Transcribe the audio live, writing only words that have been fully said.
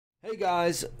Hey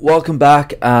guys, welcome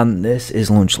back, and this is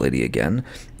Lunch Lady again.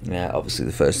 Obviously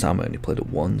the first time I only played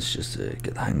it once just to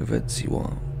get the hang of it, see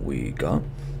what we got.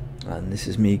 And this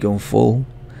is me going full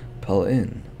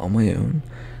Paladin on my own.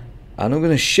 And I'm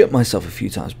going to shit myself a few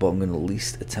times, but I'm going to at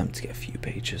least attempt to get a few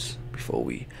pages before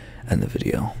we end the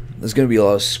video. There's going to be a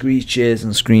lot of screeches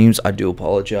and screams, I do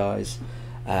apologise.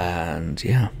 And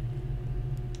yeah.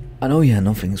 And oh yeah,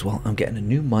 another thing as well, I'm getting a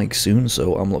new mic soon,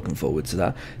 so I'm looking forward to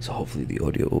that. So hopefully the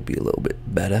audio will be a little bit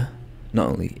better, not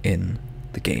only in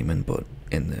the gaming, but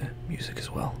in the music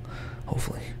as well,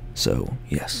 hopefully. So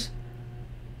yes,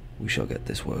 we shall get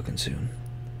this working soon.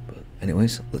 But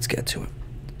anyways, let's get to it.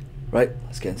 Right,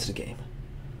 let's get into the game.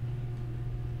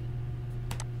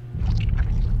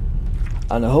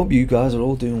 And I hope you guys are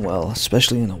all doing well,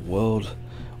 especially in the world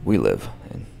we live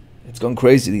in. It's gone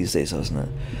crazy these days, hasn't it?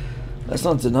 Let's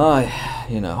not deny,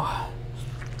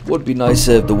 would be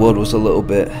nicer if the world was a little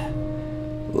bit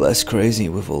less crazy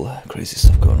with all the crazy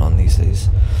stuff going on these days.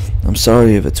 I'm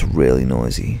sorry if it's really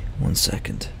noisy. 1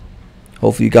 second.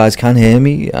 Hopefully you guys can hear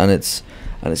me and it's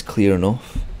clear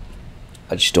enough.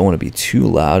 I just don't want to be too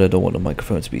loud. I don't want the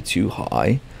microphone to be too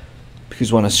high,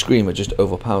 because when I scream it just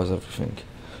overpowers everything.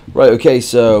 Right, okay,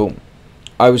 so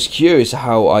I was curious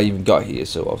how I even got here.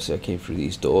 So obviously I came through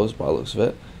these doors by the looks of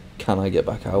it. Can I get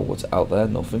back out? What's out there?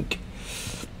 Nothing.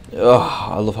 Oh,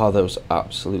 I love how there was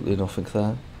absolutely nothing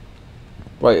there.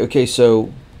 Right, okay,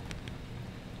 so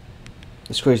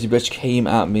this crazy bitch came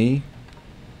at me.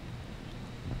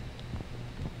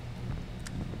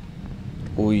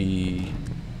 Oi.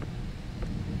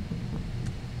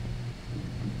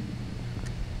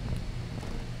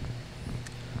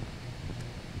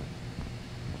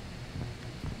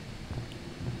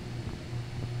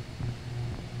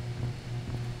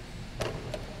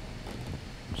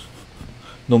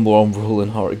 Number one rule in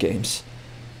horror games: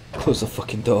 close the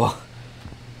fucking door.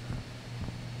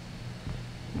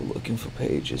 We're looking for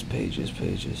pages.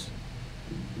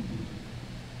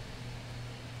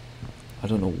 I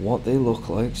don't know what they look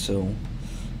like, so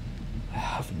I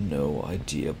have no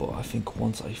idea, but I think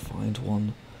once I find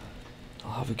one,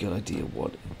 I'll have a good idea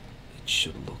what it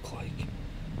should look like.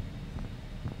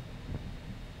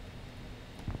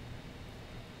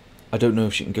 I don't know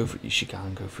if she can go through. She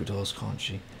can go through doors, can't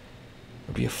she?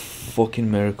 It'd be a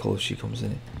fucking miracle if she comes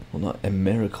in. Well, not a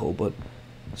miracle, but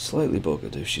slightly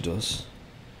buggered if she does.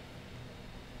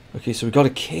 Okay, so we got a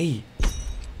key.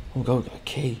 Oh my god, we got a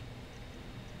key.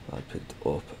 I picked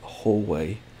up a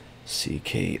hallway. C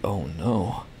key. Oh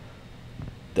no.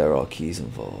 There are keys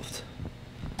involved.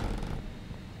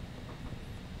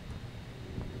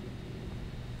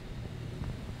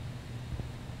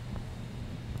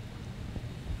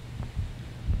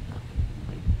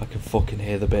 I can fucking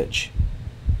hear the bitch.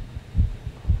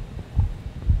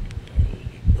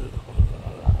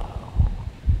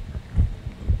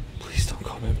 Please don't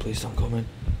come in, please don't come in.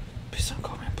 Please don't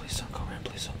come in, please don't come in,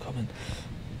 please don't come in.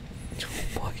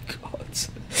 Oh my god.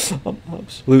 I'm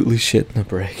absolutely shitting a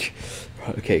brick.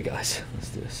 Right, okay guys, let's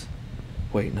do this.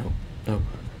 Wait, no.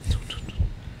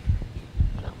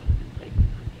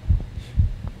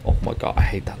 Oh my god, I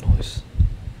hate that noise.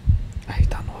 I hate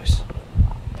that noise.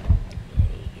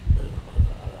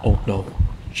 Oh no,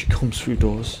 she comes through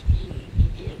doors.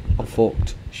 I'm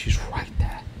fucked. She's right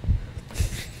there.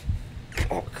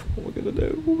 Fuck, what are we gonna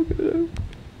do? What are we gonna do?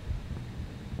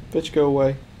 Bitch, go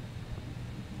away.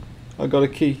 I got a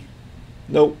key.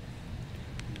 Nope.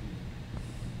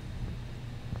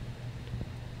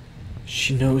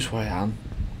 She knows where I am.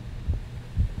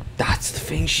 That's the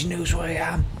thing, she knows where I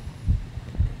am.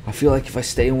 I feel like if I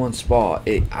stay in one spot,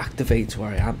 it activates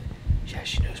where I am. Yeah,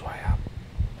 she knows where I am.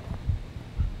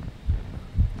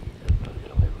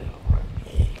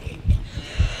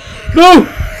 No!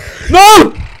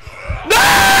 No!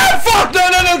 No! Fuck!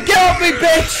 No! Get off me,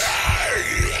 bitch!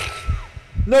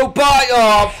 No bite!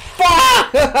 Oh,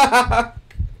 fuck!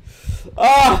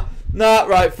 Ah! Nah,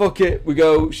 right, fuck it. We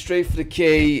go straight for the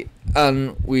key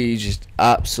and we just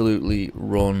absolutely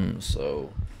run,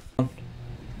 so.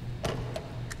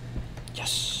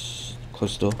 Yes!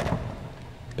 Close the door.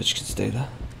 Bitch can stay there.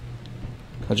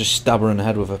 I'll just stab her in the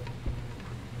head with it.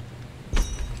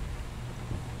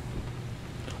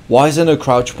 Why is there no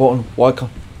crouch button? Why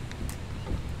can't...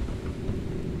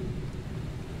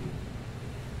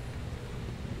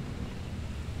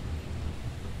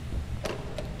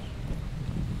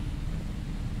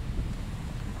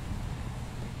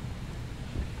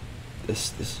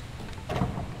 This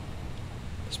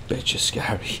bitch is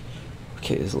scary.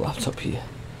 Okay, there's a laptop here.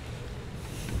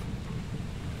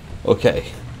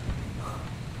 Okay.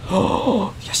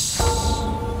 Oh, yes!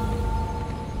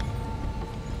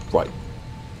 Right.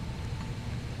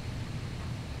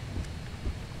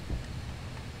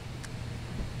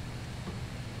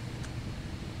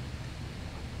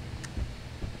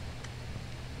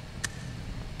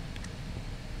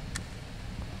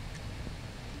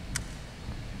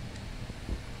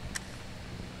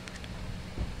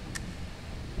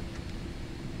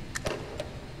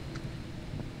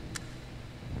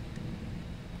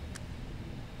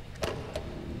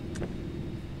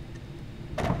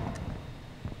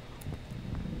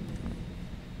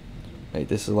 Mate,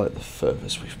 this is like the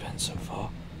furthest we've been so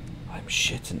far. I'm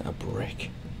shitting a brick.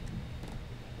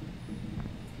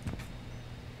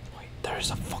 Wait, there is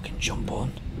a fucking jump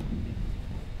on.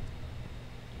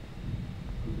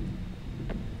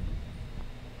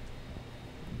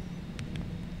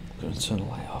 I'm gonna turn the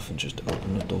light off and just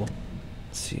open the door.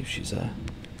 See if she's there.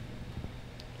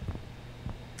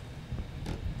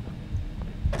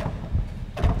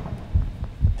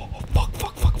 Oh, fuck.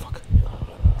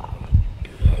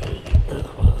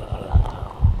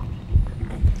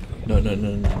 No.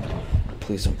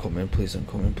 Please don't come in, please don't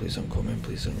come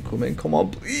in. Come on,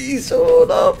 please. Oh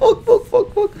no, fuck.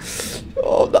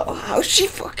 Oh no, how's she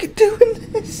fucking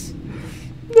doing this?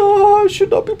 No, I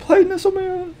should not be playing this on my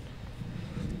own.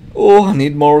 Oh, I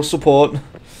need moral support.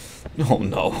 Oh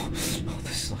no. Oh,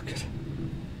 this is not good.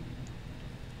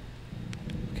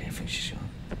 Okay, I think she's gone.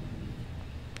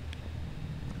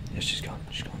 Yeah, she's gone.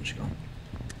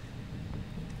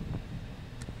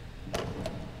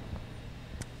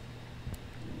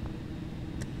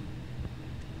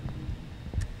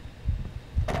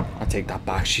 I take that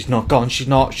back. She's not gone. She's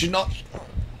not.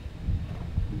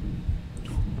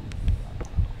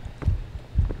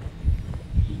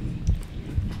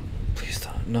 Please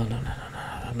don't. No,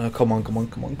 come on. 9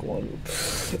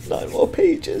 more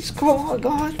pages. Come on,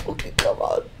 guys. Fucking come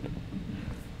on.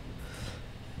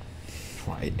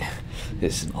 Right.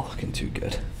 This is not looking too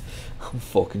good. I'm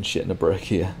fucking shitting a brick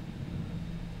here.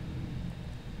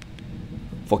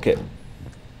 Fuck it.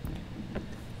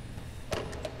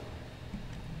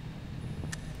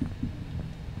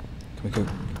 Can we go?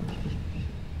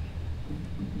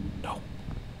 No.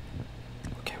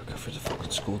 Okay, we go through the fucking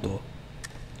school door.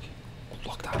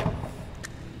 Lock that.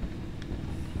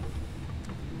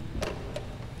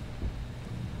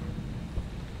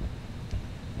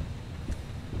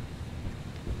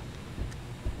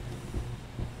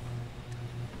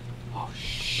 Oh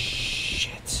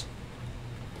shit.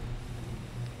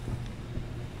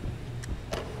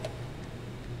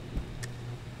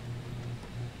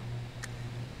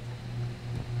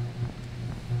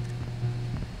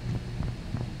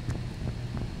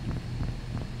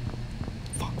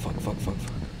 Fuck.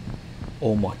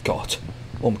 Oh my god,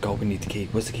 we need the key.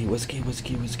 Where's the key?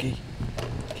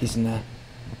 Key's in there.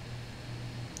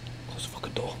 Close the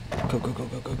fucking door. Go.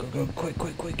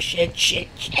 Quick. Shit.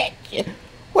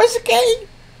 Where's the key?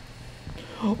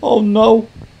 Oh no,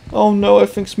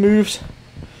 everything's moved.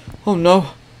 Oh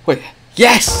no. Wait,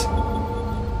 yes!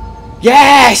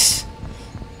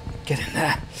 Get in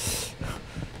there.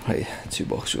 Right, 2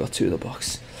 boxes, we got 2 in the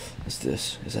box. What's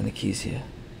this? Is there any keys here?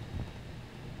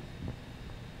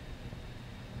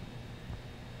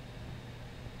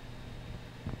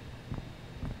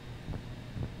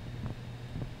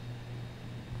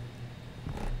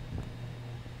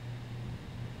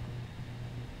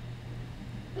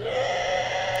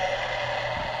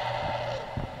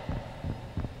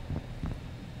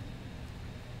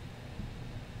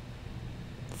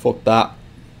 Fuck that.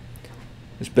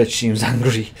 This bitch seems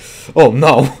angry. Oh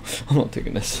no! I'm not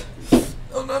taking this.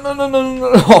 Oh no.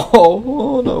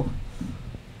 Oh no.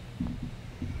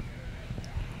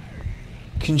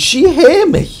 Can she hear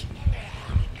me?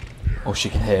 Oh, she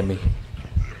can hear me.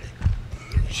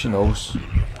 She knows.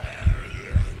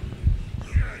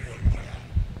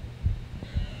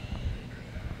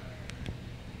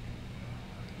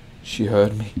 She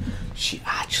heard me. She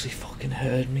actually fucking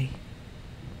heard me.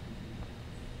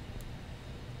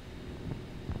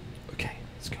 Okay,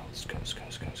 let's go. Come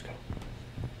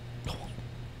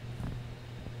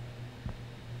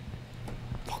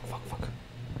on. Fuck.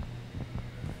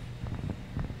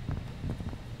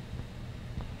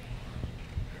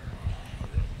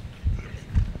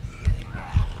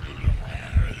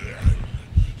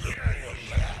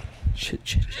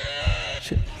 Shit.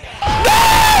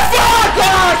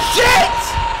 Oh, shit!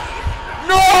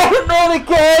 No, not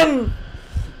again!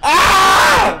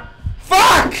 Ah!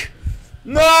 Fuck!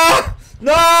 No!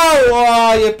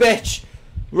 Oh, you bitch!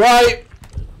 Right.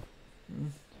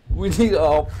 We need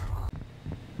help.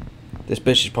 This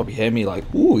bitch is probably hearing me like,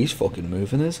 ooh, he's fucking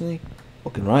moving, isn't he?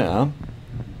 Fucking right, I am.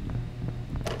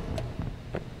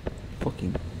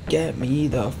 Fucking get me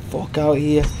the fuck out of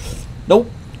here.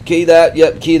 Nope. Key there.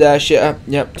 Yep, key there. Shit.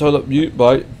 Yep, toilet mute.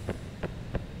 Bye.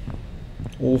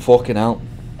 Oh, fucking hell.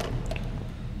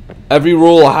 Every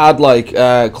rule I had, like,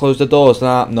 close the doors.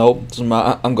 Nah, nope, doesn't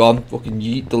matter. I'm gone. Fucking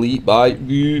yeet, delete, bye.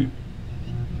 New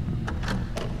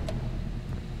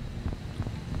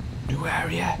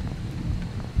area.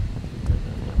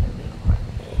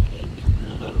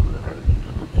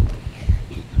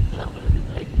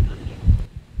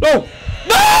 No!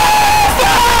 No!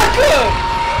 Fuck!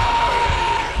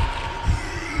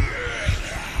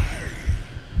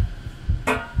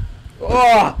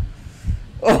 Oh!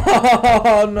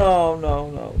 Oh, no, no,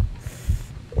 no.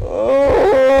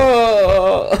 Oh!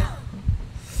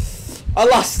 I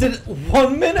lasted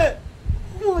 1 minute.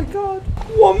 Oh my god.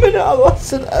 1 minute. I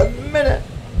lasted a minute.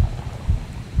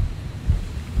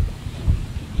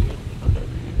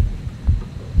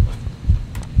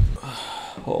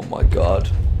 Oh my god.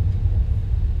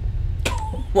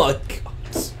 Oh my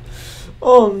god.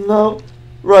 Oh no.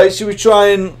 Right, should we try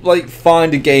and like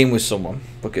find a game with someone?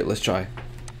 Okay, let's try.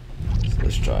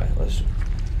 Let's try.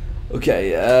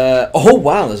 Okay, oh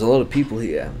wow, there's a lot of people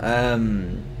here.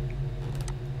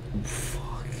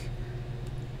 Fuck.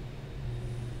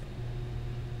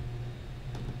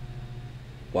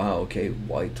 Wow, okay,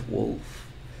 White Wolf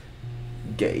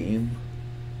game.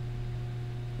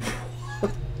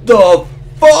 What the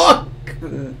fuck?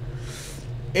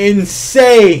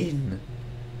 Insane.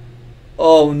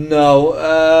 Oh no.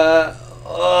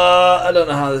 I don't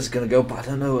know how this is gonna go, but I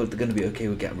don't know if they're gonna be okay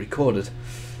with getting recorded.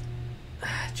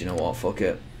 Do you know what? Fuck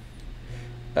it.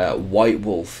 White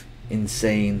Wolf,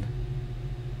 insane.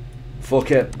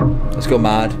 Fuck it. Let's go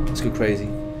mad. Let's go crazy.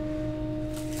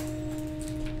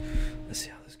 Let's see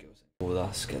how this goes. Oh,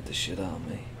 that scared the shit out of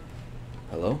me.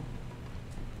 Hello?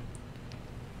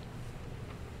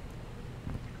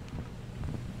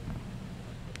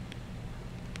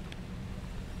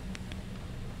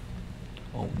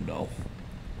 Oh no.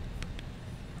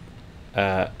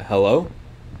 Hello?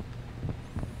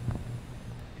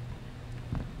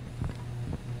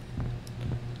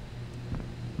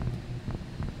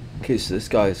 Okay, so this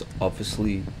guy is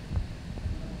obviously...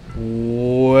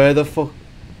 Where the fuck?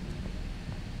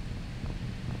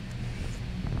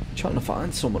 I'm trying to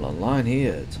find someone online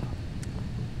here.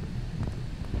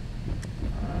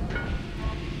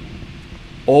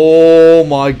 Oh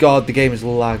my god, the game is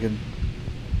lagging.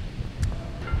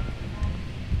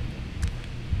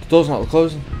 The door's not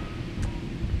closing.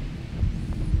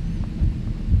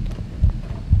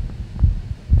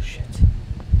 Shit.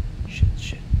 Shit,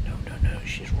 shit. No, no, no.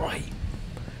 She's right.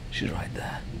 She's right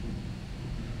there.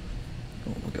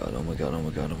 Oh my god, oh my god, oh my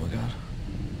god, oh my god.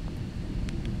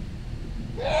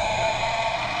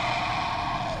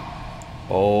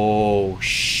 Oh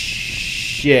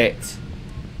shit.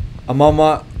 Am I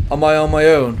on my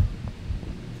own?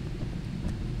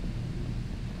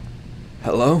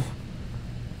 Hello?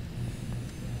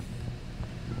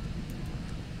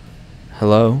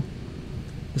 Hello?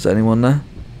 Is anyone there?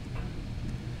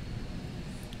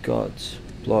 Got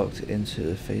blocked into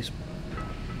the Facebook.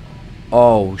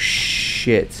 Oh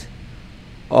shit.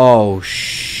 Oh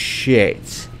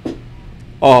shit.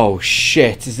 Oh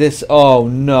shit. Is this? Oh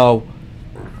no.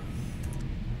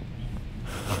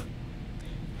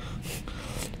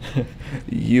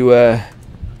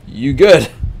 You good?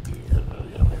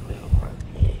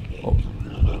 Oh.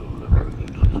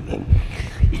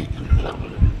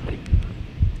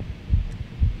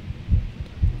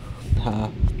 Nah,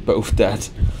 both dead.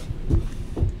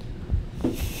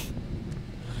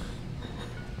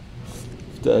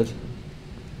 Dead.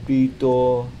 B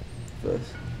door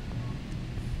first.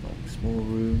 Like small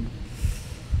room.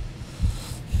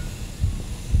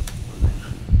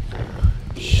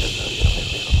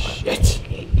 Shit.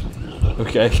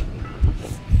 Okay.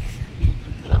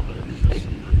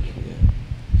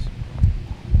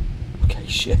 Okay,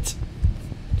 shit.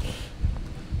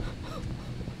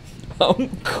 I'm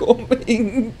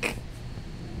coming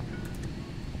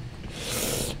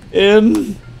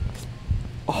in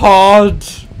hard.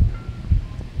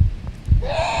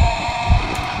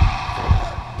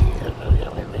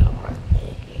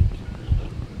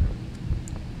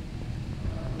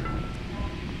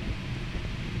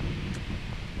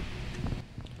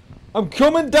 I'm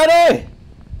coming, Daddy!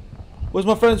 Where's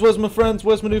my friends? Where's my friends?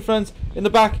 Where's my new friends? In the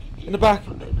back. In the back.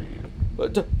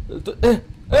 Open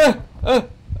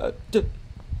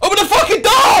the fucking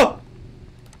door!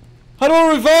 How do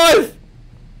I revive?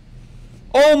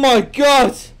 Oh my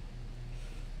god!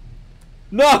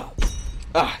 No!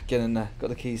 Ah, get in there. Got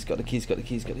the keys, got the keys, got the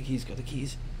keys, got the keys, got the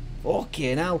keys.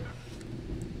 Fucking hell.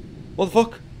 What the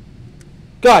fuck?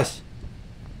 Guys!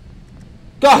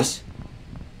 Guys!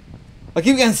 I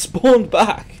keep getting spawned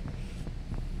back.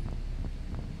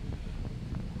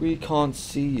 We can't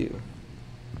see you.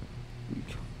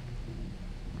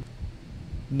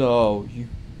 No, you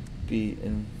be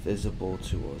invisible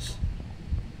to us.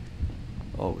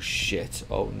 Oh shit.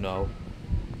 Oh no.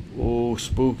 Oh,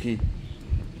 spooky.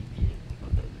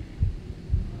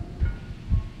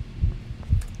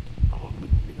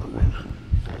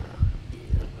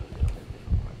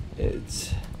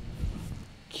 It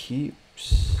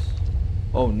keeps...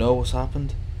 Oh no, what's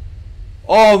happened?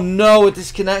 Oh no, it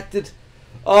disconnected.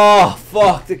 Oh,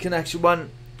 fuck, the connection went.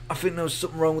 I think there was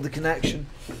something wrong with the connection.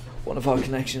 One of our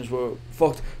connections were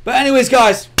fucked. But anyways,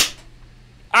 guys.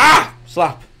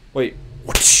 Slap. Wait.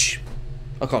 Whoosh.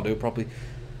 I can't do it properly.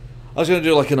 I was going to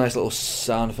do like a nice little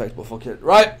sound effect, but fuck it.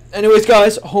 Right. Anyways,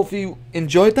 guys, hopefully you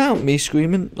enjoyed that. Me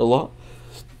screaming a lot.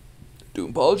 Do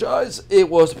apologise. It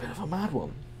was a bit of a mad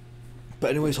one. But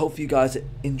anyways, hopefully you guys are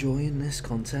enjoying this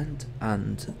content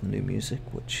and the new music,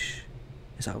 which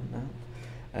is out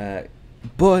now.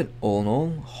 But all in all,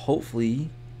 hopefully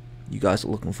you guys are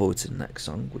looking forward to the next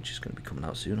song, which is going to be coming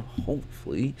out soon.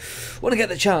 Hopefully, when I get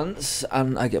the chance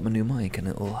and I get my new mic, and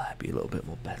it'll be a little bit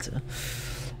more better.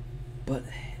 But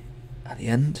at the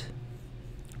end,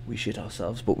 we shit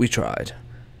ourselves, but we tried.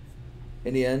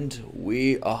 In the end,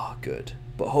 we are good.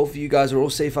 But hopefully you guys are all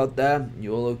safe out there.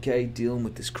 You're all okay dealing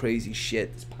with this crazy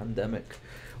shit, this pandemic,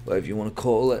 whatever you want to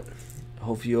call it.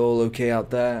 Hopefully you're all okay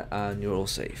out there and you're all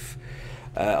safe.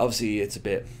 Obviously it's a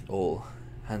bit all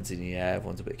hands in the air.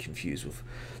 Everyone's a bit confused with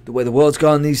the way the world's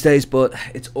gone these days, but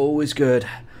it's always good.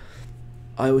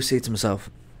 I always say to myself,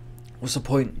 what's the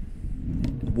point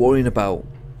worrying about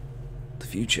the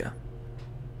future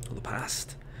or the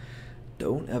past?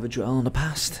 Don't ever dwell on the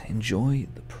past. Enjoy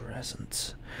the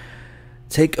present.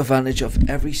 Take advantage of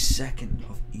every second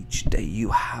of each day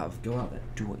you have. Go out there,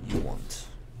 do what you want.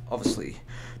 Obviously,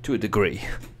 to a degree.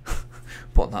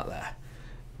 Put that there.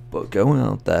 But go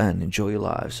out there and enjoy your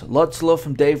lives. Lots of love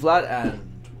from Dave Ladd, and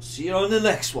we'll see you on the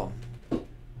next one.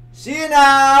 See you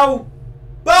now!